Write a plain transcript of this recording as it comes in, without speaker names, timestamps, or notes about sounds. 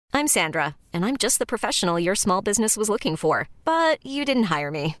I'm Sandra, and I'm just the professional your small business was looking for. But you didn't hire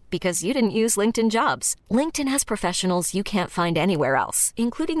me because you didn't use LinkedIn Jobs. LinkedIn has professionals you can't find anywhere else,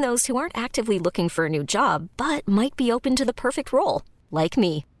 including those who aren't actively looking for a new job, but might be open to the perfect role, like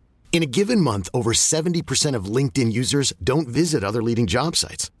me. In a given month, over 70% of LinkedIn users don't visit other leading job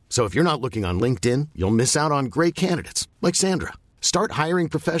sites. So if you're not looking on LinkedIn, you'll miss out on great candidates like Sandra. Start hiring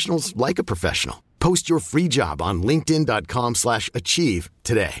professionals like a professional. Post your free job on linkedin.com/achieve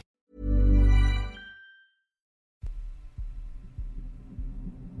today.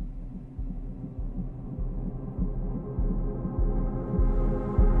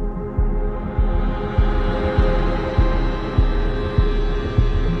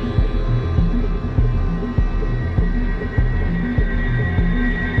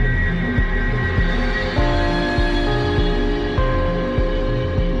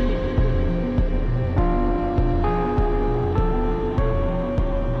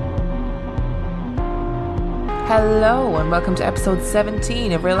 Hello and welcome to episode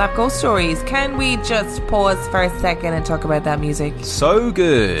 17 of Real Life Ghost Stories. Can we just pause for a second and talk about that music? So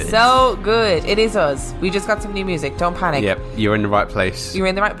good. So good. It is us. We just got some new music. Don't panic. Yep, you're in the right place. You're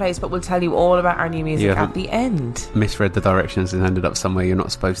in the right place, but we'll tell you all about our new music at the end. Misread the directions and ended up somewhere you're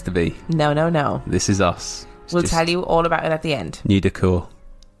not supposed to be. No. This is us. We'll tell you all about it at the end. New decor.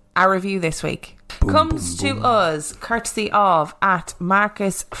 Our review this week comes to us courtesy of at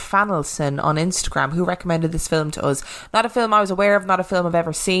Marcus Fannelson on Instagram, who recommended this film to us. Not a film I was aware of, not a film I've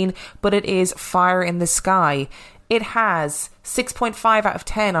ever seen, but it is Fire in the Sky. It has 6.5 out of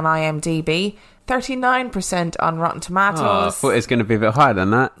 10 on IMDb, 39% on Rotten Tomatoes. I thought it was going to be a bit higher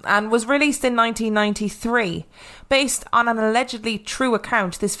than that. And was released in 1993. Based on an allegedly true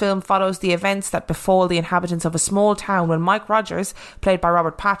account, this film follows the events that befall the inhabitants of a small town when Mike Rogers, played by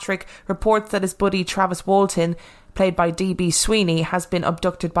Robert Patrick, reports that his buddy Travis Walton, played by D.B. Sweeney, has been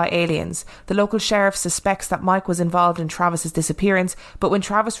abducted by aliens. The local sheriff suspects that Mike was involved in Travis's disappearance, but when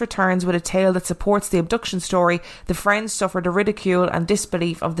Travis returns with a tale that supports the abduction story, the friends suffer the ridicule and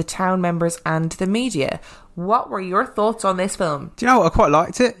disbelief of the town members and the media. What were your thoughts on this film? Do you know what? I quite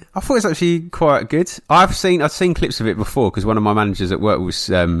liked it. I thought it was actually quite good. I've seen clips of it before because one of my managers at work was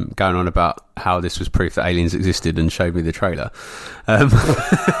going on about how this was proof that aliens existed and showed me the trailer.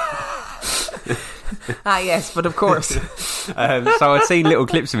 Yes, but of course. So I'd seen little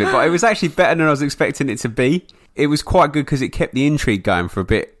clips of it, but it was actually better than I was expecting it to be. It was quite good because it kept the intrigue going for a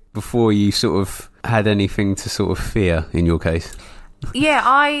bit before you sort of had anything to sort of fear in your case. Yeah,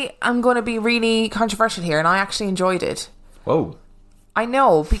 I am going to be really controversial here, and I actually enjoyed it. Whoa. I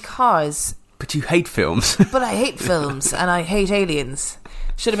know, because... But you hate films. But I hate films, and I hate aliens.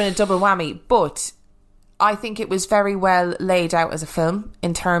 Should have been a double whammy, but... I think it was very well laid out as a film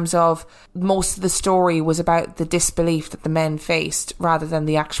in terms of most of the story was about the disbelief that the men faced rather than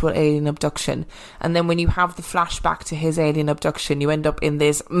the actual alien abduction. And then when you have the flashback to his alien abduction, you end up in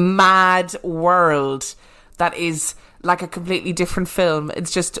this mad world that is like a completely different film. It's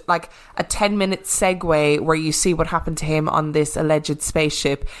just like a 10-minute segue where you see what happened to him on this alleged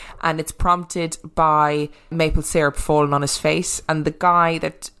spaceship, and it's prompted by maple syrup falling on his face. And the guy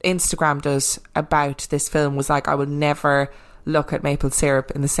that Instagrammed us about this film was like, I will never look at maple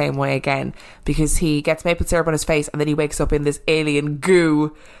syrup in the same way again, because he gets maple syrup on his face and then he wakes up in this alien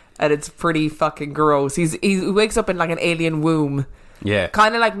goo, and it's pretty fucking gross. He wakes up in like an alien womb. Yeah.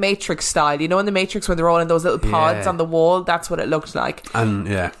 Kind of like Matrix style. You know in the Matrix when they're all in those little pods on the wall? That's what it looked like. And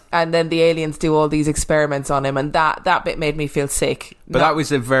then the aliens do all these experiments on him, and that bit made me feel sick. But that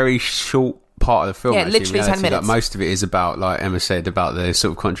was a very short part of the film. Yeah, literally 10 minutes. Like, most of it is about, like Emma said, about the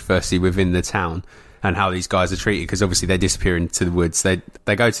sort of controversy within the town and how these guys are treated, because obviously they disappear into the woods. They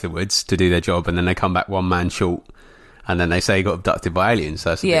go to the woods to do their job, and then they come back one man short. And then they say he got abducted by aliens. So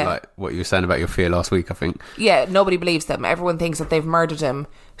that's a bit like what you were saying about your fear last week, I think. Yeah, nobody believes them. Everyone thinks that they've murdered him,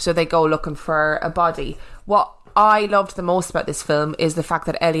 so they go looking for a body. What I loved the most about this film is the fact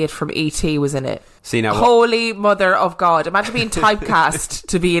that Elliot from E.T. was in it. See now, Holy mother of God. Imagine being typecast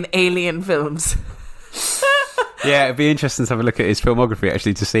to be in alien films. Yeah, it'd be interesting to have a look at his filmography,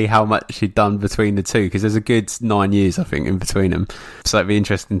 actually, to see how much he'd done between the two, because there's a good 9 years, I think, in between them. So it'd be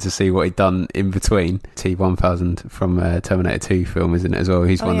interesting to see what he'd done in between. T-1000 from Terminator 2 film, isn't it, as well?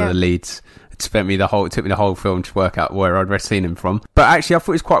 He's one of the leads. It took me the whole film to work out where I'd seen him from. But actually, I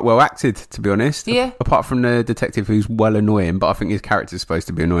thought it was quite well acted, to be honest. Yeah. Apart from the detective, who's well annoying, but I think his character's supposed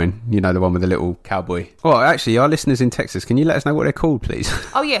to be annoying. You know, the one with the little cowboy. Well, actually, our listeners in Texas, can you let us know what they're called, please?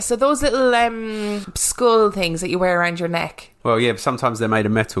 Oh, yeah. So those little skull things that you wear around your neck. Well, yeah, sometimes they're made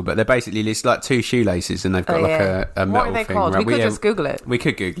of metal, but they're basically it's like two shoelaces and they've got a metal What are they thing. called? We could just Google it. We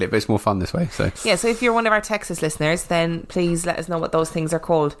could Google it, but it's more fun this way. So yeah, so if you're one of our Texas listeners, then please let us know what those things are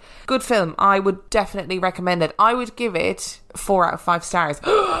called. Good film. I would definitely recommend it. I would give it 4 out of 5 stars.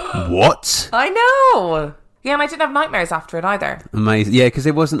 What? I know. Yeah, and I didn't have nightmares after it either. Amazing. Yeah, because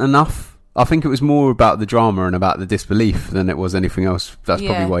it wasn't enough. I think it was more about the drama and about the disbelief than it was anything else. That's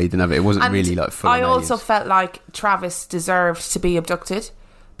probably why you didn't have it. It wasn't really like full I on also aliens. felt like Travis deserved to be abducted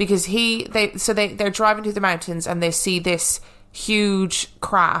because they're driving through the mountains and they see this huge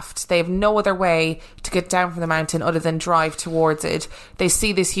craft. They have no other way to get down from the mountain other than drive towards it. They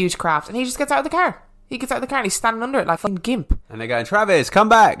see this huge craft and he just gets out of the car. He gets out of the car and he's standing under it like a fucking gimp. And they're going, Travis, come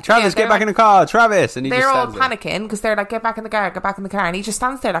back. Travis, get back in the car. Travis. And they're all panicking because they're like, get back in the car. And he just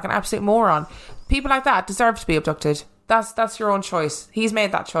stands there like an absolute moron. People like that deserve to be abducted. That's your own choice. He's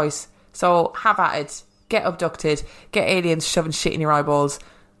made that choice. So have at it. Get abducted. Get aliens shoving shit in your eyeballs.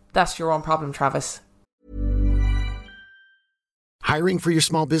 That's your own problem, Travis. Hiring for your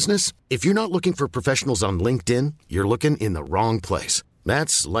small business? If you're not looking for professionals on LinkedIn, you're looking in the wrong place.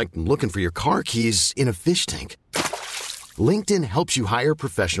 That's like looking for your car keys in a fish tank. LinkedIn helps you hire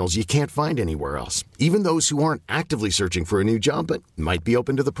professionals you can't find anywhere else, even those who aren't actively searching for a new job but might be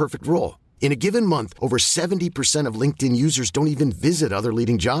open to the perfect role. In a given month, over 70% of LinkedIn users don't even visit other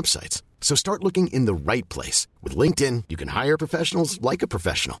leading job sites. So start looking in the right place. With LinkedIn, you can hire professionals like a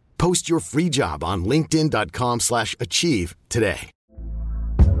professional. Post your free job on linkedin.com/achieve today.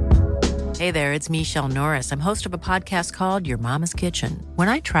 Hey there, it's Michelle Norris. I'm host of a podcast called Your Mama's Kitchen. When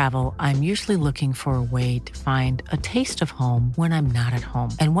I travel, I'm usually looking for a way to find a taste of home when I'm not at home.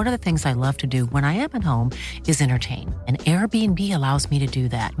 And one of the things I love to do when I am at home is entertain. And Airbnb allows me to do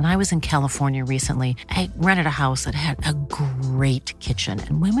that. When I was in California recently, I rented a house that had a great kitchen.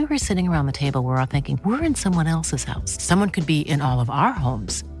 And when we were sitting around the table, we're all thinking, we're in someone else's house. Someone could be in all of our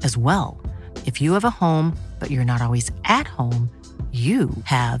homes as well. If you have a home, but you're not always at home, you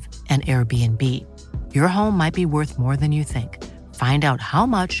have an Airbnb. Your home might be worth more than you think. Find out how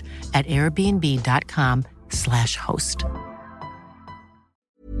much at airbnb.com/host.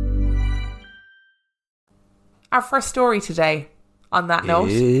 Our first story today, on that note,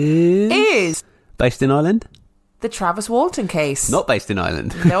 is based in Ireland? The Travis Walton case. Not based in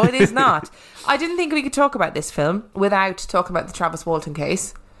Ireland. No, it is not. I didn't think we could talk about this film without talking about the Travis Walton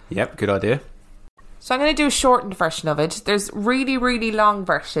case. Yep, good idea. So I'm going to do a shortened version of it. There's really, really long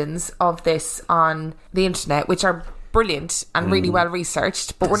versions of this on the internet, which are brilliant and really well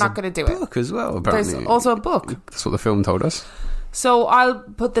researched, but we're not going to do it. There's a book as well, apparently. There's also a book. That's what the film told us. So I'll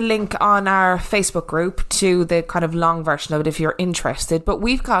put the link on our Facebook group to the kind of long version of it if you're interested. But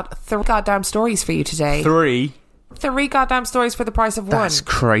we've got 3 goddamn stories for you today. 3 goddamn stories for the price of 1. That's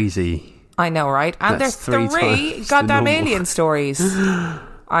crazy. I know, right? And That's there's 3 goddamn alien stories.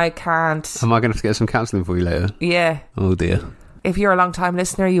 I can't. Am I going to have to get some counselling for you later? Yeah. Oh dear. If you're a long time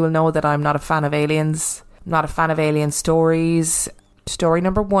listener, you will know that I'm not a fan of aliens. I'm not a fan of alien stories. Story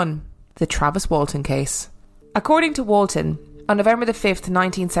number 1. The Travis Walton case. According to Walton, on November the 5th,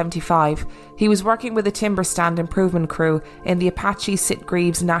 1975, he was working with a timber stand improvement crew in the Apache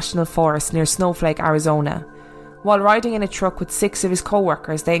Sitgreaves National Forest near Snowflake, Arizona. While riding in a truck with 6 of his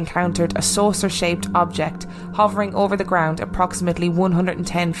co-workers, they encountered a saucer-shaped object hovering over the ground approximately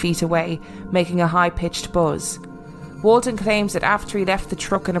 110 feet away, making a high-pitched buzz. Walton claims that after he left the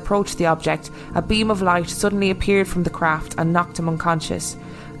truck and approached the object, a beam of light suddenly appeared from the craft and knocked him unconscious.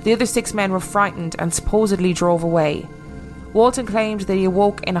 The other 6 men were frightened and supposedly drove away. Walton claimed that he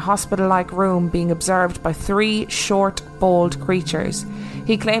awoke in a hospital-like room being observed by 3 short, bald creatures.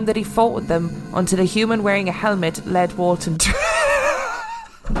 He claimed that he fought with them until a human wearing a helmet led Walton to...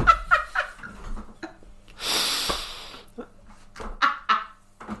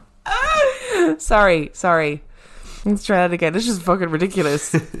 Sorry. Let's try that again. This is fucking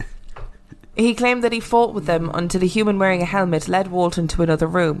ridiculous. He claimed that he fought with them until a human wearing a helmet led Walton to another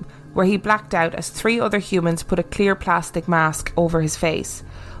room, where he blacked out as 3 other humans put a clear plastic mask over his face.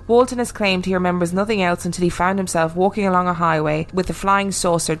 Walton has claimed he remembers nothing else until he found himself walking along a highway with a flying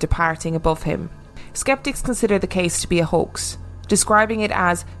saucer departing above him. Skeptics consider the case to be a hoax, describing it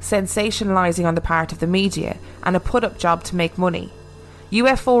as sensationalising on the part of the media and a put-up job to make money.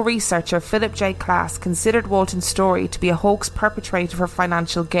 UFO researcher Philip J. Klass considered Walton's story to be a hoax perpetrated for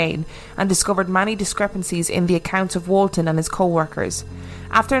financial gain and discovered many discrepancies in the accounts of Walton and his co-workers.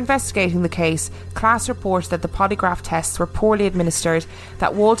 After investigating the case, Klass reports that the polygraph tests were poorly administered,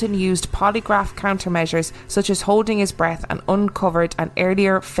 that Walton used polygraph countermeasures such as holding his breath, and uncovered an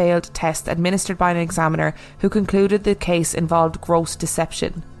earlier failed test administered by an examiner who concluded the case involved gross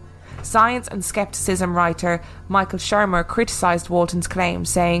deception. Science and Skepticism writer Michael Shermer criticised Walton's claim,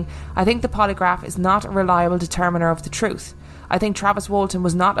 saying, "I think the polygraph is not a reliable determiner of the truth. I think Travis Walton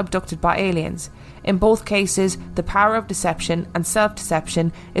was not abducted by aliens. In both cases, the power of deception and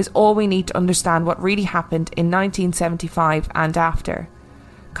self-deception is all we need to understand what really happened in 1975 and after."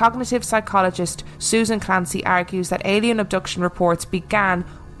 Cognitive psychologist Susan Clancy argues that alien abduction reports began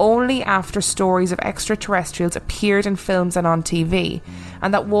only after stories of extraterrestrials appeared in films and on TV,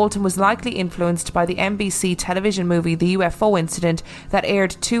 and that Walton was likely influenced by the NBC television movie The UFO Incident that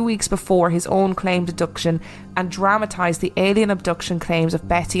aired 2 weeks before his own claimed abduction and dramatised the alien abduction claims of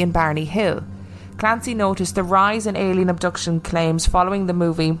Betty and Barney Hill. Clancy noticed the rise in alien abduction claims following the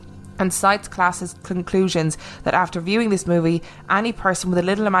movie and cites Class's conclusions that after viewing this movie, any person with a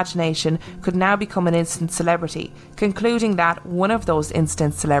little imagination could now become an instant celebrity, concluding that one of those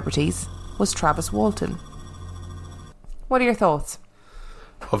instant celebrities was Travis Walton. What are your thoughts?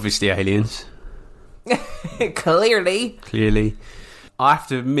 Obviously aliens. Clearly. I have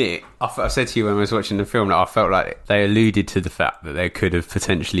to admit, I said to you when I was watching the film that I felt like they alluded to the fact that there could have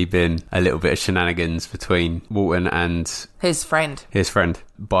potentially been a little bit of shenanigans between Walton and his friend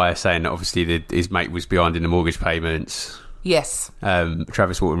by saying that obviously his mate was behind in the mortgage payments. Yes.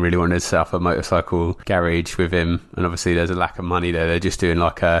 Travis Walton really wanted to set up a motorcycle garage with him, and obviously there's a lack of money there. They're just doing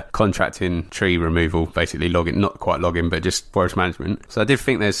like a contracting tree removal, basically logging, not quite logging, but just forest management. So I did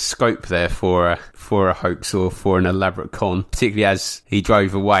think there's scope there for a hoax or for an elaborate con, particularly as he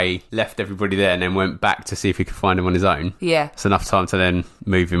drove away, left everybody there, and then went back to see if he could find him on his own. Yeah. It's enough time to then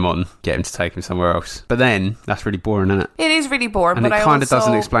move him on, get him to take him somewhere else. But then that's really boring, isn't it? It is really boring, and but it kind of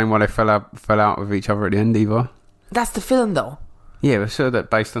doesn't explain why they fell out with each other at the end either. That's the film, though. Yeah, we're sure that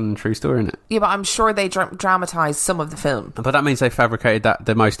based on the true story, isn't it? Yeah, but I'm sure they dramatised some of the film. But that means they fabricated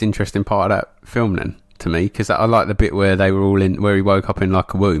the most interesting part of that film then, to me, because I like the bit where they were all in, where he woke up in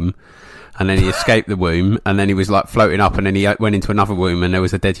like a womb, and then he escaped the womb, and then he was like floating up, and then he went into another womb, and there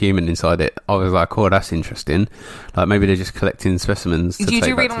was a dead human inside it. I was like, oh, that's interesting. Like maybe they're just collecting specimens. You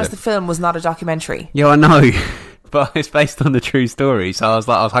do realise the film was not a documentary? Yeah, I know. But it's based on the true story, so I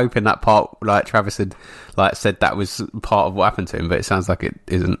was hoping that part, like Travis had, like said that was part of what happened to him, but it sounds like it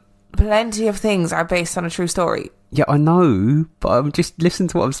isn't. Plenty of things are based on a true story. Yeah, I know, but I'm just listen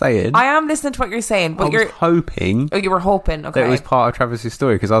to what I'm saying. I am listening to what you're saying, but you're hoping. Oh, you were hoping. Okay, that it was part of Travis's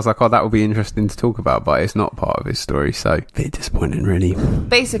story, because I was like, oh, that would be interesting to talk about, but it's not part of his story, so a bit disappointing, really.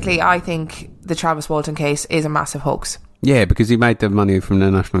 Basically, I think the Travis Walton case is a massive hoax. Yeah, because he made the money from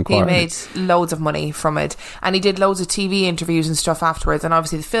the National Enquiry. He made loads of money from it. And he did loads of TV interviews and stuff afterwards. And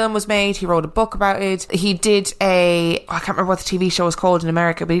obviously the film was made. He wrote a book about it. He did I can't remember what the TV show was called in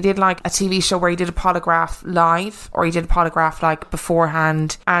America, but he did like a TV show where he did a polygraph live, or he did a polygraph like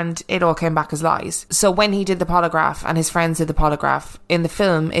beforehand, and it all came back as lies. So when he did the polygraph and his friends did the polygraph, in the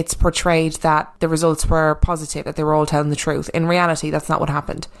film it's portrayed that the results were positive, that they were all telling the truth. In reality, that's not what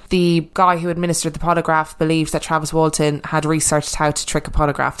happened. The guy who administered the polygraph believed that Travis Walton had researched how to trick a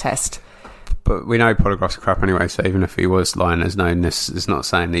polygraph test. But we know polygraphs are crap anyway, so even if he was lying, there's this is not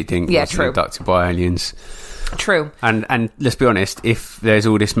saying that he didn't get abducted by aliens. True. And let's be honest, if there's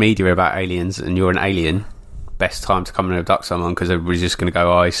all this media about aliens and you're an alien, best time to come and abduct someone, because everybody's just going to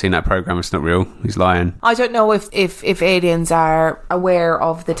go, oh, he's seen that program, it's not real, he's lying. I don't know if aliens are aware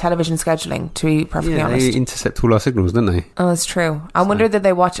of the television scheduling, to be perfectly honest. They intercept all our signals, don't they? Oh, that's true. I wonder that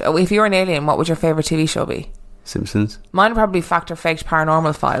they watch. If you're an alien, what would your favourite TV show be? Simpsons. Mine would probably Fact or Faked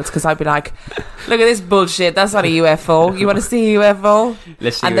Paranormal Files, because I'd be like, look at this bullshit, that's not a UFO. You want to see a UFO?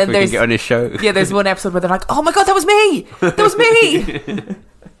 Let's see if we can get on his show. Yeah, there's one episode where they're like, oh my god, that was me! That was me!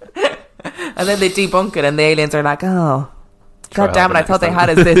 And then they debunk it and the aliens are like, oh, god damn it, I thought they had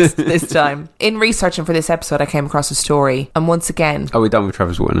us this time. In researching for this episode, I came across a story, and once again... Are we done with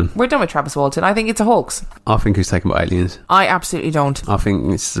Travis Walton? We're done with Travis Walton. I think it's a hoax. I think he's taken by aliens. I absolutely don't. I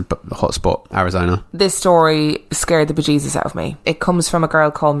think it's a hot spot, Arizona. This story scared the bejesus out of me. It comes from a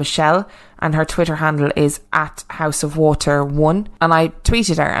girl called Michelle, and her Twitter handle is @houseofwater1. And I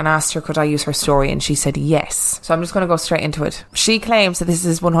tweeted her and asked her could I use her story, and she said yes. So I'm just going to go straight into it. She claims that this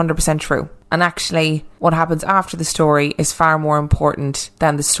is 100% true. And actually, what happens after the story is far more important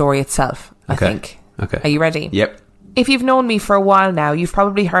than the story itself, I think. Okay. Are you ready? Yep. If you've known me for a while now, you've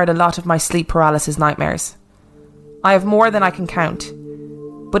probably heard a lot of my sleep paralysis nightmares. I have more than I can count.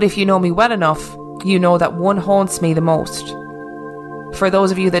 But if you know me well enough, you know that one haunts me the most. For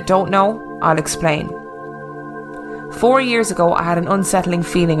those of you that don't know, I'll explain. 4 years ago, I had an unsettling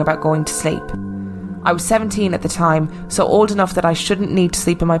feeling about going to sleep. I was 17 at the time, so old enough that I shouldn't need to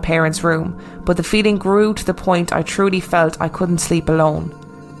sleep in my parents' room, but the feeling grew to the point I truly felt I couldn't sleep alone.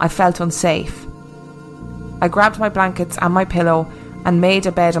 I felt unsafe. I grabbed my blankets and my pillow and made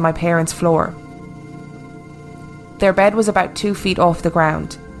a bed on my parents' floor. Their bed was about 2 feet off the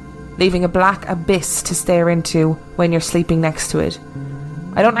ground, leaving a black abyss to stare into when you're sleeping next to it.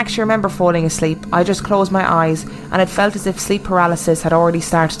 I don't actually remember falling asleep. I just closed my eyes and it felt as if sleep paralysis had already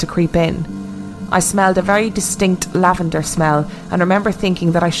started to creep in. I smelled a very distinct lavender smell and remember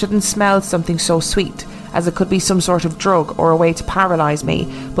thinking that I shouldn't smell something so sweet, as it could be some sort of drug or a way to paralyse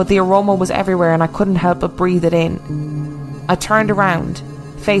me, but the aroma was everywhere and I couldn't help but breathe it in. I turned around,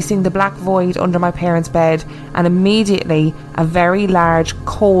 facing the black void under my parents' bed, and immediately a very large,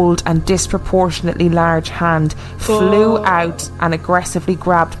 cold and disproportionately large hand flew out and aggressively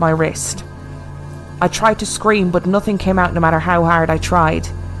grabbed my wrist. I tried to scream, but nothing came out no matter how hard I tried.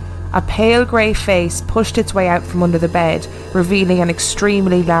 A pale grey face pushed its way out from under the bed, revealing an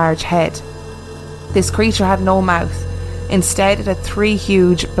extremely large head. This creature had no mouth. Instead, it had 3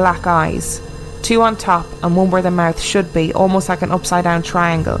 huge black eyes, 2 on top and 1 where the mouth should be, almost like an upside down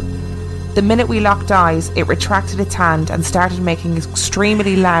triangle. The minute we locked eyes, it retracted its hand and started making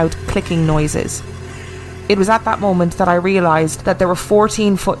extremely loud clicking noises. It was at that moment that I realised that there were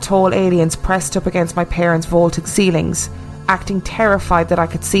 14-foot tall aliens pressed up against my parents' vaulted ceilings, acting terrified that I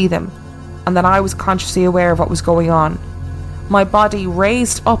could see them, and that I was consciously aware of what was going on. My body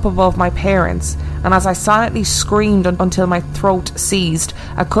raised up above my parents, and as I silently screamed until my throat seized,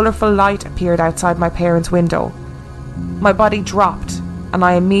 a colourful light appeared outside my parents' window. My body dropped, and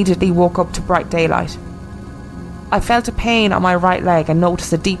I immediately woke up to bright daylight. I felt a pain on my right leg and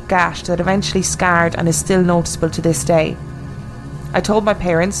noticed a deep gash that eventually scarred and is still noticeable to this day. I told my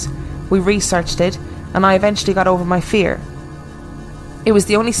parents, we researched it, and I eventually got over my fear. It was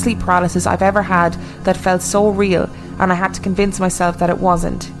the only sleep paralysis I've ever had that felt so real, and I had to convince myself that it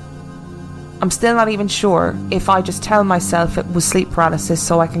wasn't. I'm still not even sure if I just tell myself it was sleep paralysis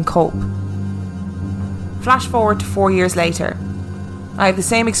so I can cope. Flash forward to 4 years later. I have the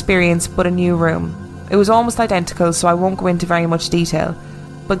same experience but a new room. It was almost identical, so I won't go into very much detail,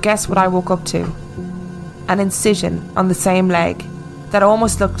 but guess what I woke up to? An incision on the same leg that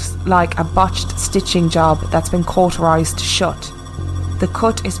almost looked like a botched stitching job that's been cauterised shut. The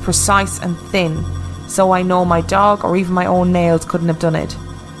cut is precise and thin, so I know my dog or even my own nails couldn't have done it.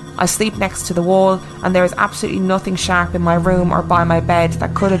 I sleep next to the wall, and there is absolutely nothing sharp in my room or by my bed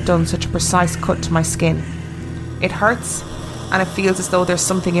that could have done such a precise cut to my skin. It hurts, and it feels as though there's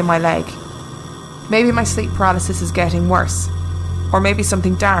something in my leg. Maybe my sleep paralysis is getting worse, or maybe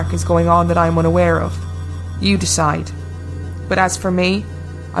something dark is going on that I'm unaware of. You decide. But as for me,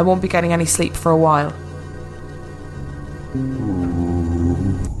 I won't be getting any sleep for a while.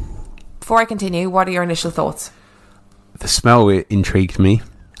 Before I continue, what are your initial thoughts? The smell intrigued me,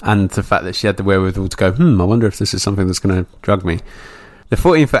 and the fact that she had the wherewithal to go, I wonder if this is something that's going to drug me. The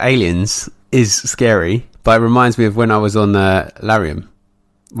 14-foot aliens is scary, but it reminds me of when I was on Lariam,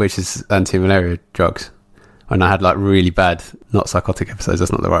 which is anti-malaria drugs, when I had like really bad, not psychotic episodes,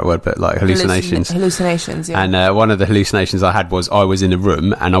 that's not the right word, but like hallucinations. Hallucinations, yeah. And one of the hallucinations I had was I was in a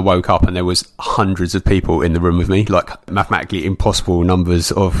room and I woke up and there was hundreds of people in the room with me, like mathematically impossible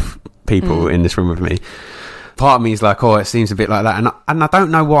numbers of people in this room with me. Part of me is like, it seems a bit like that, and I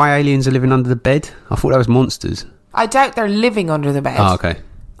don't know why aliens are living under the bed. I thought that was monsters. I doubt they're living under the bed. Oh, okay.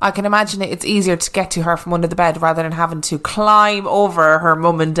 I can imagine it's easier to get to her from under the bed rather than having to climb over her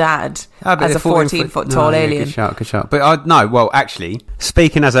mum and dad as a 14-foot tall alien. Good shout. But actually,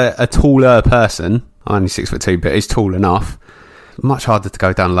 speaking as a taller person, I'm only 6'2", but it's tall enough. Much harder to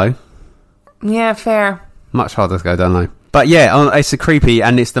go down low. Yeah, fair. Much harder to go down low. But yeah, it's a creepy,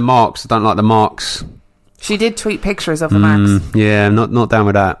 and it's the marks. I don't like the marks. She did tweet pictures of the marks. Yeah, not down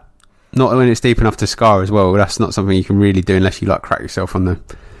with that. Not when it's deep enough to scar as well. That's not something you can really do unless you like crack yourself on the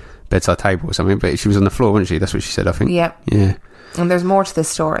bedside table or something. But she was on the floor, wasn't she? That's what she said, I think. Yep. Yeah. And there's more to this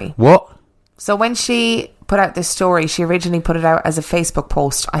story. What? So when she put out this story, she originally put it out as a Facebook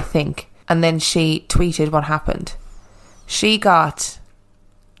post, I think. And then she tweeted what happened. She got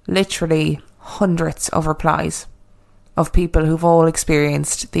literally hundreds of replies of people who've all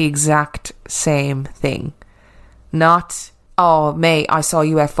experienced the exact same thing. Not, mate, I saw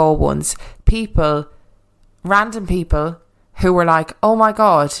UFO once. Random people who were like, oh my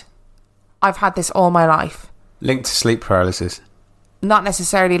God, I've had this all my life. Linked to sleep paralysis. Not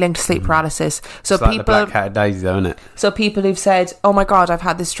necessarily linked to sleep paralysis. So it's like the Black Cat of Daisy, though, isn't it? So people who've said, oh my God, I've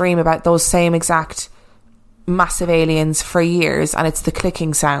had this dream about those same exact massive aliens for years, and it's the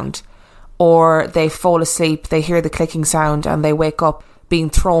clicking sound. Or they fall asleep, they hear the clicking sound, and they wake up being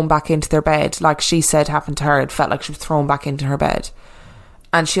thrown back into their bed. Like she said happened to her. It felt like she was thrown back into her bed.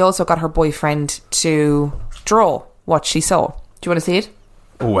 And she also got her boyfriend to draw what she saw. Do you want to see it?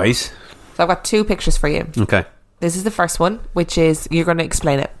 Always. So I've got 2 pictures for you. Okay. This is the first one, which is, you're going to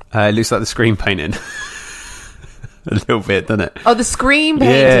explain it. It looks like the Scream painting. A little bit, doesn't it? Oh, the Scream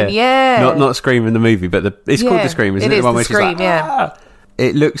painting, yeah. Not Scream in the movie, but it's called the Scream, isn't it? It is the Like, Scream, yeah.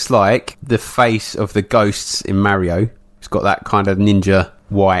 It looks like the face of the ghosts in Mario. It's got that kind of ninja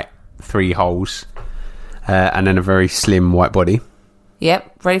white 3 holes, and then a very slim white body.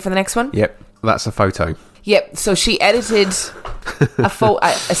 Yep. Ready for the next one? Yep. That's a photo. Yep. So she edited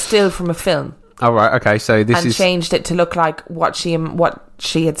a still from a film. Oh, right. Okay. So this and changed it to look like what she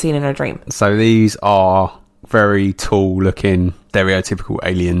had seen in her dream. So these are very tall looking, stereotypical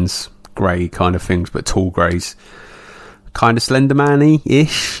aliens, grey kind of things, but tall greys. Kind of Slender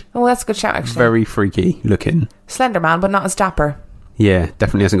Man-y-ish. Oh, that's a good shout, actually. Very freaky looking. Slender Man, but not as dapper. Yeah,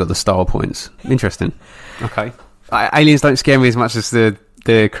 definitely hasn't got the style points. Interesting. Okay. Aliens don't scare me as much as the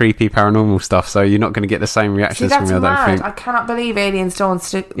creepy paranormal stuff, so you're not going to get the same reactions from me, I don't think. I cannot believe aliens don't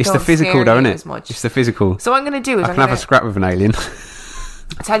It's the physical, though, isn't it? As much. It's the physical. So what I'm going to do is I can have a scrap with an alien.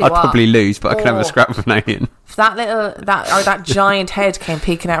 I tell you I'd what, probably lose, but I can have a scrap with an alien. If that giant head came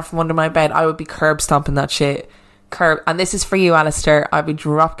peeking out from under my bed, I would be curb stomping that shit. And this is for you, Alistair. I'd be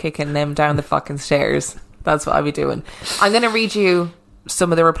drop kicking them down the fucking stairs. That's what I'd be doing. I'm going to read you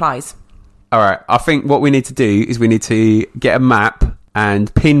some of the replies. All right. I think what we need to do is we need to get a map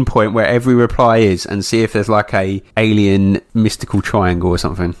and pinpoint where every reply is and see if there's like a alien mystical triangle or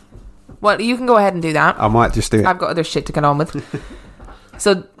something. Well, you can go ahead and do that. I might just do it. I've got other shit to get on with.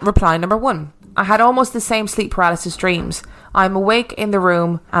 So, reply number 1. I had almost the same sleep paralysis dreams. I'm awake in the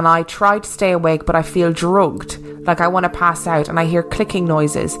room and I try to stay awake, but I feel drugged, like I want to pass out, and I hear clicking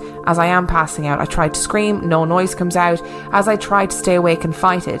noises. As I am passing out, I try to scream, no noise comes out. As I try to stay awake and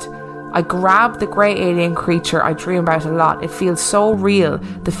fight it, I grab the grey alien creature I dream about a lot. It feels so real,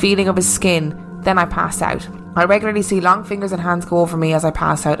 the feeling of his skin. Then I pass out. I regularly see long fingers and hands go over me as I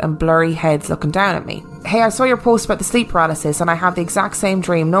pass out, and blurry heads looking down at me. Hey, I saw your post about the sleep paralysis, and I have the exact same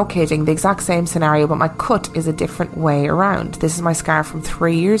dream, no kidding, the exact same scenario, but my cut is a different way around. This is my scar from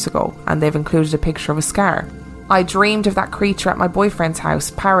 3 years ago, and they've included a picture of a scar. I dreamed of that creature at my boyfriend's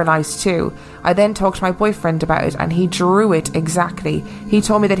house, paralysed too. I then talked to my boyfriend about it, and he drew it exactly. He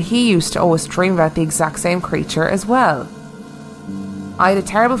told me that he used to always dream about the exact same creature as well. I had a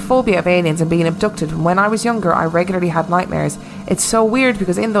terrible phobia of aliens and being abducted. When I was younger, I regularly had nightmares. It's so weird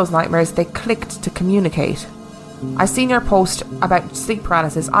because in those nightmares, they clicked to communicate. I seen your post about sleep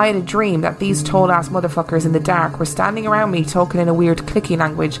paralysis. I had a dream that these tall-ass motherfuckers in the dark were standing around me talking in a weird clicky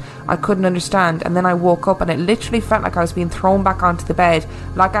language I couldn't understand, and then I woke up and it literally felt like I was being thrown back onto the bed,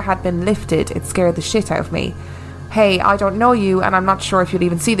 like I had been lifted. It scared the shit out of me. Hey, I don't know you, and I'm not sure if you'll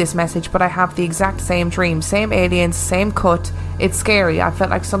even see this message, but I have the exact same dream. Same aliens, same cut. It's scary. I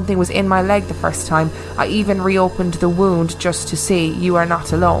felt like something was in my leg the first time. I even reopened the wound just to see. You are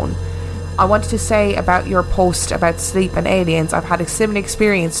not alone. I wanted to say about your post about sleep and aliens, I've had a similar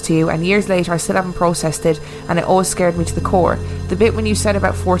experience to you, and years later I still haven't processed it, and it always scared me to the core. The bit when you said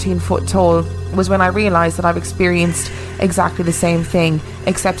about 14 foot tall was when I realised that I've experienced exactly the same thing,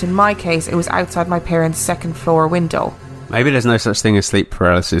 except in my case it was outside my parents' second floor window. Maybe there's no such thing as sleep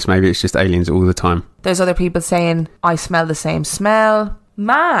paralysis. Maybe it's just aliens all the time. There's other people saying, I smell the same smell.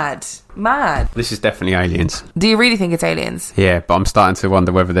 Mad. This is definitely aliens. Do you really think it's aliens? Yeah, but I'm starting to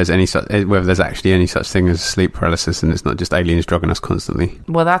wonder whether there's actually any such thing as sleep paralysis, and it's not just aliens drugging us constantly.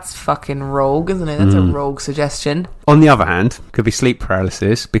 Well, that's fucking rogue, isn't it? That's a rogue suggestion. On the other hand, could be sleep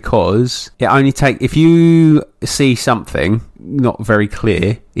paralysis because it only if you see something not very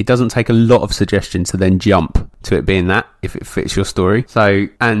clear, it doesn't take a lot of suggestion to then jump to it being that, if it fits your story. So,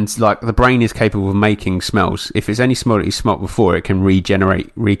 and like the brain is capable of making smells. If it's any smell that you smelt before, it can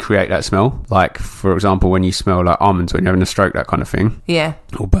recreate that smell. Like, for example, when you smell like almonds when you're having a stroke, that kind of thing. Yeah.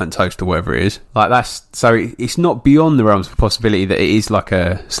 Or burnt toast or whatever it is. Like that's, so it's not beyond the realms of possibility that it is like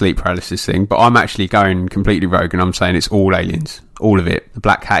a sleep paralysis thing, but I'm actually going completely rogue and I'm saying it's all aliens. All of it. The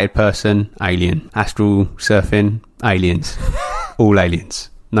black hatted person, alien. Astral surfing, aliens. All aliens.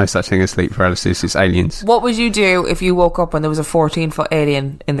 No such thing as sleep paralysis, it's aliens. What would you do if you woke up when there was a 14-foot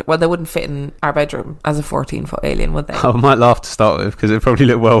alien in well, they wouldn't fit in our bedroom as a 14-foot alien, would they? I might laugh to start with because it'd probably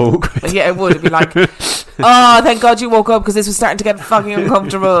look well awkward. Yeah, it would. It'd be like, oh, thank God you woke up because this was starting to get fucking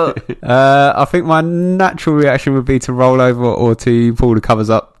uncomfortable. I think my natural reaction would be to roll over or to pull the covers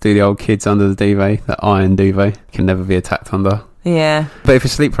up, do the old kids under the duvet, that iron duvet. Can never be attacked under. Yeah. But if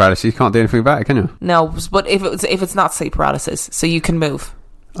it's sleep paralysis, you can't do anything about it, can you? No, but if it's not sleep paralysis, so you can move.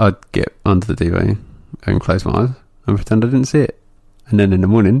 I'd get under the duvet and close my eyes and pretend I didn't see it. And then in the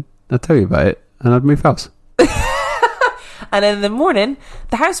morning, I'd tell you about it and I'd move house. And then in the morning,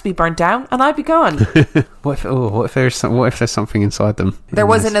 the house would be burnt down and I'd be gone. What if there's something inside them? There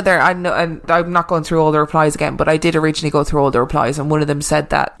was another, I'm not going through all the replies again, but I did originally go through all the replies, and one of them said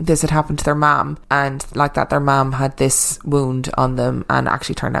that this had happened to their mum, and like that their mum had this wound on them, and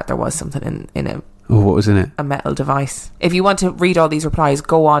actually turned out there was something in it. Oh, what was in it? A metal device. If you want to read all these replies,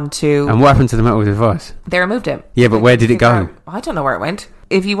 go on to... And what happened to the metal device? They removed it. Yeah, but where did it go? I don't know where it went.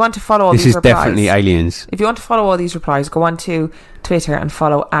 If you want to follow all these replies... This is definitely aliens. If you want to follow all these replies, go on to Twitter and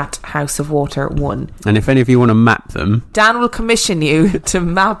follow @HouseOfWater1. And if any of you want to map them... Dan will commission you to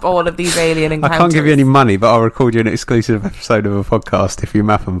map all of these alien encounters. I can't give you any money, but I'll record you an exclusive episode of a podcast if you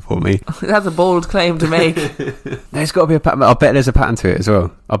map them for me. That's a bold claim to make. There's got to be a pattern. I bet there's a pattern to it as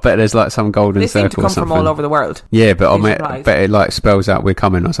well. I bet there's like some golden circle or something. They seem to come from all over the world. Yeah, but I bet it like spells out we're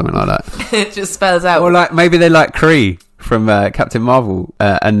coming or something like that. It just spells out. Or like maybe they're like Kree from Captain Marvel,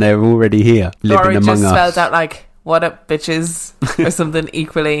 and they're already here living among us. Or it just spells out like, what up, bitches? Or something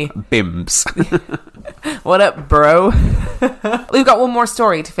equally. Bims. What up, bro? We've got one more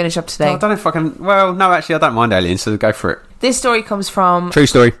story to finish up today. I don't know if I can... Well, no, actually, I don't mind aliens, so go for it. This story comes from... True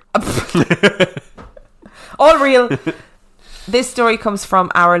story. All real. This story comes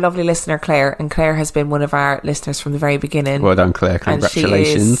from our lovely listener, Claire, and Claire has been one of our listeners from the very beginning. Well done, Claire.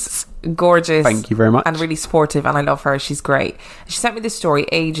 Congratulations. And she is gorgeous. Thank you very much. And really supportive, and I love her. She's great. She sent me this story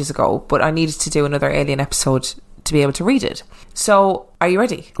ages ago, but I needed to do another alien episode to be able to read it. So, are you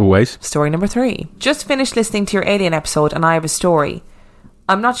ready? Always. Story number 3. Just finished listening to your alien episode and I have a story.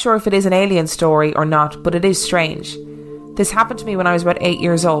 I'm not sure if it is an alien story or not, but it is strange. This happened to me when I was about 8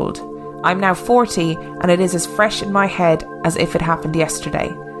 years old. I'm now 40 and it is as fresh in my head as if it happened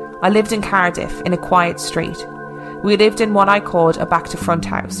yesterday. I lived in Cardiff in a quiet street. We lived in what I called a back to front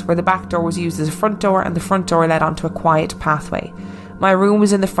house, where the back door was used as a front door and the front door led onto a quiet pathway. My room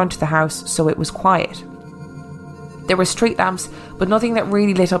was in the front of the house, so it was quiet. There were street lamps, but nothing that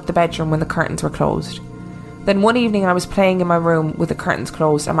really lit up the bedroom when the curtains were closed. Then one evening I was playing in my room with the curtains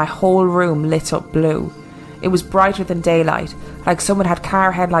closed and my whole room lit up blue. It was brighter than daylight, like someone had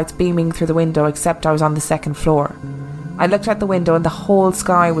car headlights beaming through the window, except I was on the second floor. I looked out the window and the whole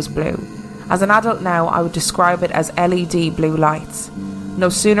sky was blue. As an adult now, I would describe it as LED blue lights. No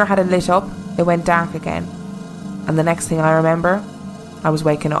sooner had it lit up, it went dark again. And the next thing I remember, I was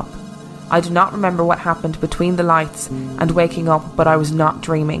waking up. I do not remember what happened between the lights and waking up, but I was not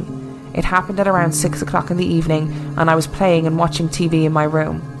dreaming. It happened at around 6 o'clock in the evening, and I was playing and watching TV in my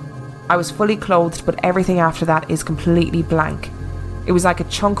room. I was fully clothed, but everything after that is completely blank. It was like a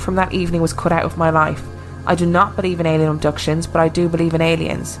chunk from that evening was cut out of my life. I do not believe in alien abductions, but I do believe in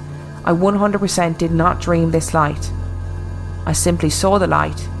aliens. I 100% did not dream this light. I simply saw the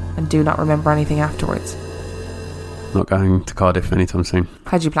light and do not remember anything afterwards. Not going to Cardiff anytime soon.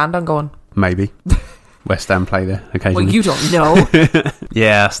 Had you planned on going? Maybe. West Ham play there occasionally. Well, you don't know.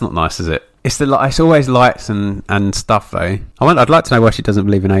 Yeah, that's not nice, is it? It's always lights and stuff, though. I'd like to know why she doesn't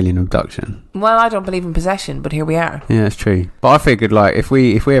believe in alien abduction. Well, I don't believe in possession, but here we are. Yeah, it's true. But I figured, like, if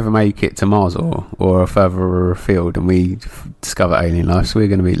we ever make it to Mars or further afield and we discover alien life, so we're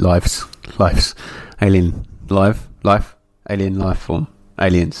going to be alien life form.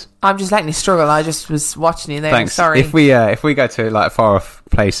 Aliens. I'm just letting you struggle. I just was watching you there. Thanks. Sorry. If we go to like far off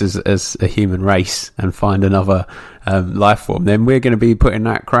places as a human race and find another life form, then we're going to be putting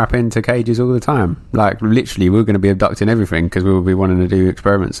that crap into cages all the time. Like literally, we're going to be abducting everything because we will be wanting to do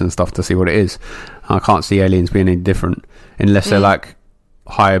experiments and stuff to see what it is. I can't see aliens being any different unless they're like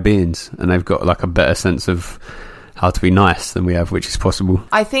higher beings and they've got like a better sense of how to be nice than we have, which is possible.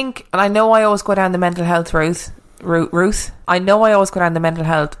 I think, and I know I always go down the mental health route. I know I always go down the mental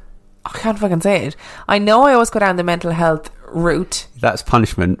health. I can't fucking say it. I know I always go down the mental health route. That's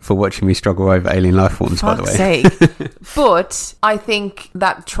punishment for watching me struggle over alien life forms, by the way. Sake. But I think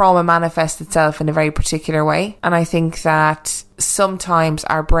that trauma manifests itself in a very particular way, and I think that sometimes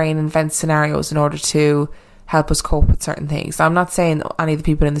our brain invents scenarios in order to help us cope with certain things. I'm not saying any of the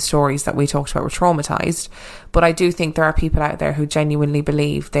people in the stories that we talked about were traumatized, but I do think there are people out there who genuinely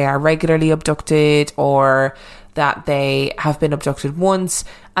believe they are regularly abducted or that they have been abducted once,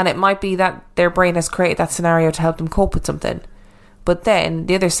 and it might be that their brain has created that scenario to help them cope with something. But then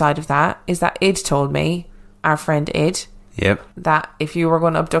the other side of that is that Id told me, our friend Id, that if you were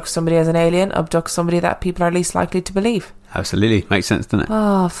going to abduct somebody as an alien, abduct somebody that people are least likely to believe. Absolutely. Makes sense, doesn't it?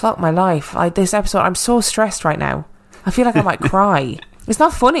 Oh, fuck my life. This episode, I'm so stressed right now. I feel like I might cry. It's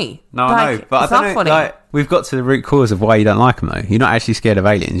not funny. No, I know. But it's I don't not know, funny. Like, We've got to the root cause of why you don't like them, though. You're not actually scared of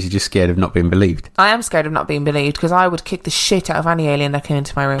aliens. You're just scared of not being believed. I am scared of not being believed because I would kick the shit out of any alien that came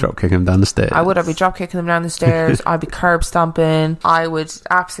into my room. Drop kicking them down the stairs. I would. I'd be drop kicking them down the stairs. I'd be curb stomping. I would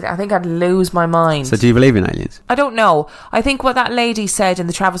absolutely... I think I'd lose my mind. So do you believe in aliens? I don't know. I think what that lady said in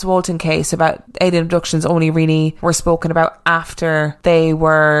the Travis Walton case about alien abductions only really were spoken about after they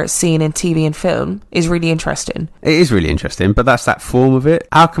were seen in TV and film is really interesting. It is really interesting, but that's that form of it.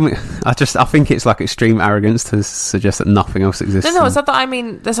 How can we... I think it's like extreme arrogance to suggest that nothing else exists. No, it's not that I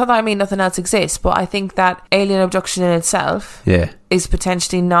mean... That's not that I mean nothing else exists, but I think that alien abduction in itself... Yeah. is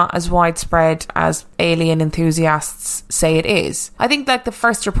potentially not as widespread as alien enthusiasts say it is. I think like the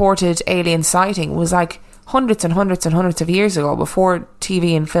first reported alien sighting was like hundreds and hundreds and hundreds of years ago, before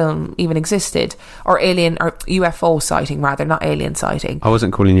TV and film even existed, or alien or UFO sighting rather, not alien sighting. I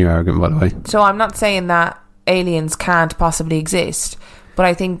wasn't calling you arrogant, by the way. So I'm not saying that aliens can't possibly exist, but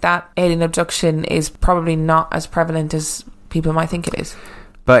I think that alien abduction is probably not as prevalent as people might think it is.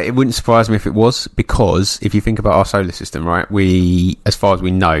 But it wouldn't surprise me if it was, because if you think about our solar system, right, we, as far as we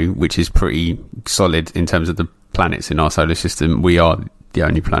know, which is pretty solid in terms of the planets in our solar system, we are the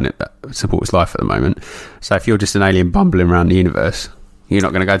only planet that supports life at the moment. So if you're just an alien bumbling around the universe, you're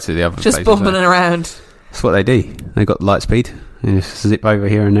not going to go to the other places. Just bumbling around. That's what they do. They got light speed. You just zip over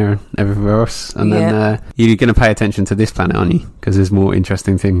here and there and everywhere else. And then you're going to pay attention to this planet, aren't you? Because there's more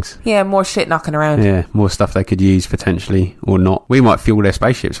interesting things. Yeah, more shit knocking around. Yeah, more stuff they could use potentially or not. We might fuel their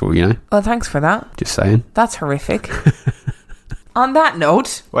spaceships for all you know. Well, thanks for that. Just saying. That's horrific. On that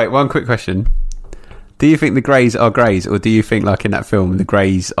note... Wait, one quick question. Do you think the Greys are Greys, or do you think, like in that film, the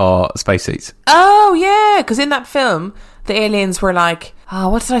Greys are spacesuits? Oh, yeah, because in that film, the aliens were like... Oh,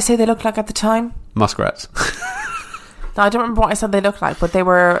 what did I say they looked like at the time? Muskrats. No, I don't remember what I said they looked like, but they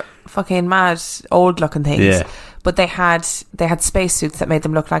were fucking mad, old-looking things. Yeah. But they had spacesuits that made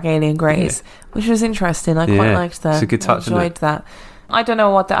them look like alien greys, which was interesting. I quite liked that. It's a good touch, I enjoyed that. I don't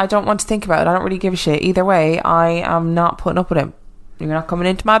know I don't want to think about it. I don't really give a shit. Either way, I am not putting up with him. You're not coming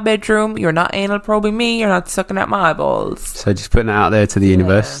into my bedroom. You're not anal probing me. You're not sucking out my eyeballs. So just putting it out there to the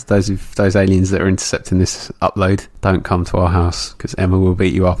universe. Those aliens that are intercepting this upload, don't come to our house, because Emma will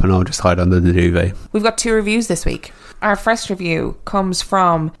beat you up and I'll just hide under the duvet. We've got 2 reviews this week. Our first review comes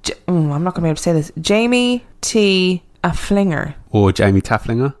from... I'm not going to be able to say this. Jamie T. Afflinger. Or Jamie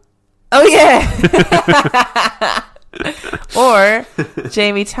Tafflinger. Oh, yeah. Or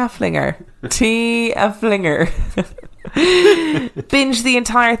Jamie Tafflinger. T. Afflinger. Binge the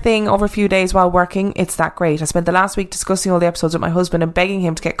entire thing over a few days while working. It's that great. I spent the last week discussing all the episodes with my husband and begging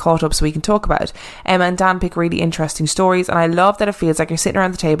him to get caught up so we can talk about it. Emma and Dan pick really interesting stories, and I love that it feels like you're sitting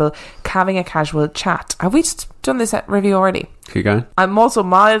around the table having a casual chat. Have we just done this review already? Keep going. I'm also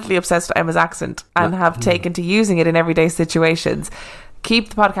mildly obsessed with Emma's accent and have taken to using it in everyday situations. Keep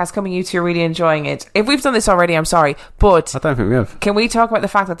the podcast coming, you two are really enjoying it. If we've done this already, I'm sorry, but I don't think we have. Can we talk about the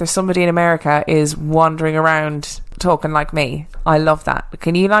fact that there's somebody in America is wandering around talking like me? I love that.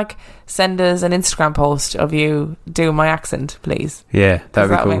 Can you send us an Instagram post of you doing my accent, please? Yeah, that'd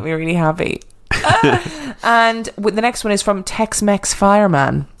be cool. That'll make me really happy. And the next one is from Tex-Mex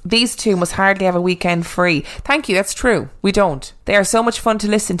Fireman. These two must hardly have a weekend free. Thank you, that's true. We don't. They are so much fun to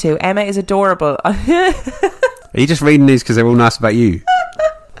listen to. Emma is adorable. Are you just reading these because they're all nice about you?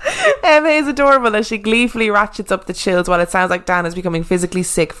 Emma is adorable as she gleefully ratchets up the chills while it sounds like Dan is becoming physically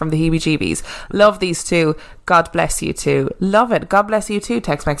sick from the heebie-jeebies. Love these two. God bless you too. Love it. God bless you too,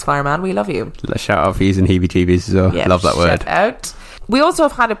 Tex-Mex Fireman. We love you. Let's shout out for using heebie-jeebies as well. Yep, love that word. Shout out. We also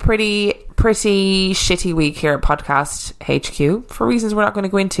have had a pretty shitty week here at Podcast HQ for reasons we're not going to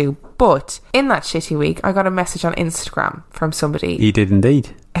go into. But in that shitty week, I got a message on Instagram from somebody. You did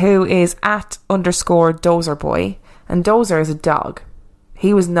indeed. Who is @_dozerboy. And Dozer is a dog.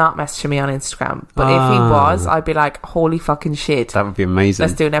 He was not messaging me on Instagram. But if he was, I'd be like, holy fucking shit. That would be amazing.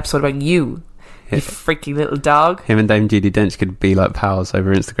 Let's do an episode about you. You freaky little dog. Him and Dame Judi Dench could be like pals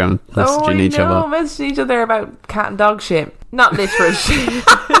over Instagram, messaging each other. Messaging each other about cat and dog shit. Not literal shit.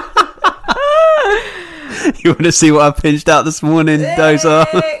 You want to see what I pinched out this morning, Dozer?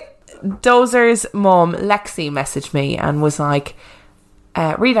 Dozer's mum, Lexi, messaged me and was like,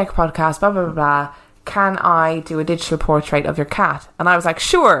 read like a podcast, blah, blah, blah, blah. Can I do a digital portrait of your cat? And I was like,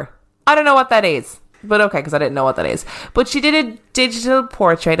 sure. I don't know what that is. But okay, because I didn't know what that is. But she did a digital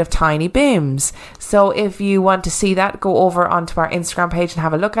portrait of Tiny Bims. So if you want to see that, go over onto our Instagram page and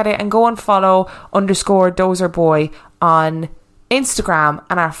have a look at it. And go and follow _dozerboy on Instagram.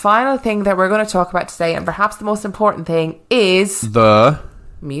 And our final thing that we're going to talk about today, and perhaps the most important thing, is... the...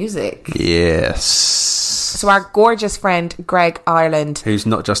 music. Yes. So our gorgeous friend Greg Ireland, who's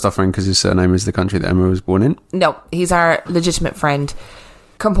not just our friend because his surname is the country that Emma was born in. No, he's our legitimate friend.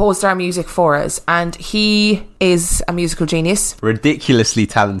 composed our music for us, and he is a musical genius, ridiculously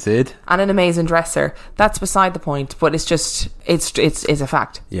talented, and an amazing dresser. That's beside the point, but it's just it's a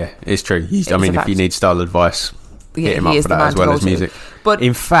fact. Yeah, it's true. I mean, if you need style advice, hit him up for that as well as music. But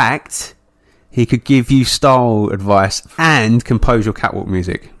in fact, he could give you style advice and compose your catwalk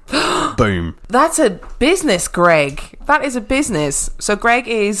music. Boom. That's a business, Greg. That is a business. So Greg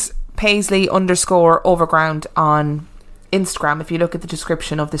is Paisley_overground on Instagram. If you look at the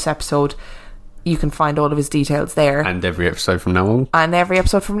description of this episode, you can find all of his details there. And every episode from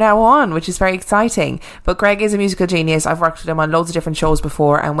now on. Which is very exciting. But Greg is a musical genius. I've worked with him on loads of different shows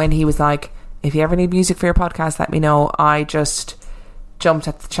before, and when he was like, if you ever need music for your podcast, let me know, I just jumped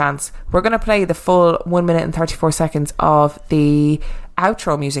at the chance. We're going to play the full 1 minute and 34 seconds of the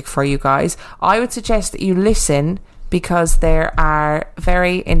outro music for you guys. I would suggest that you listen, because there are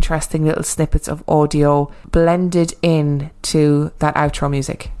very interesting little snippets of audio blended in to that outro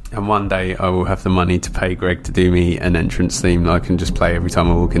music. And one day I will have the money to pay Greg to do me an entrance theme that I can just play every time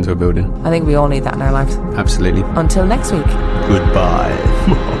I walk into a building. I think we all need that in our lives. Absolutely. Until next week. Goodbye.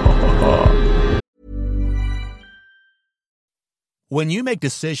 When you make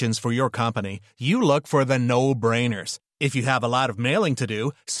decisions for your company, you look for the no-brainers. If you have a lot of mailing to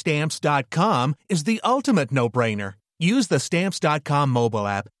do, Stamps.com is the ultimate no-brainer. Use the Stamps.com mobile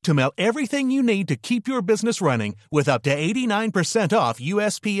app to mail everything you need to keep your business running with up to 89% off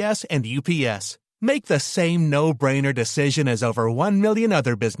USPS and UPS. Make the same no-brainer decision as over 1 million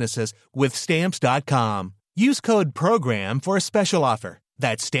other businesses with Stamps.com. Use code PROGRAM for a special offer.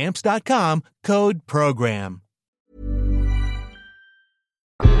 That's Stamps.com, code PROGRAM.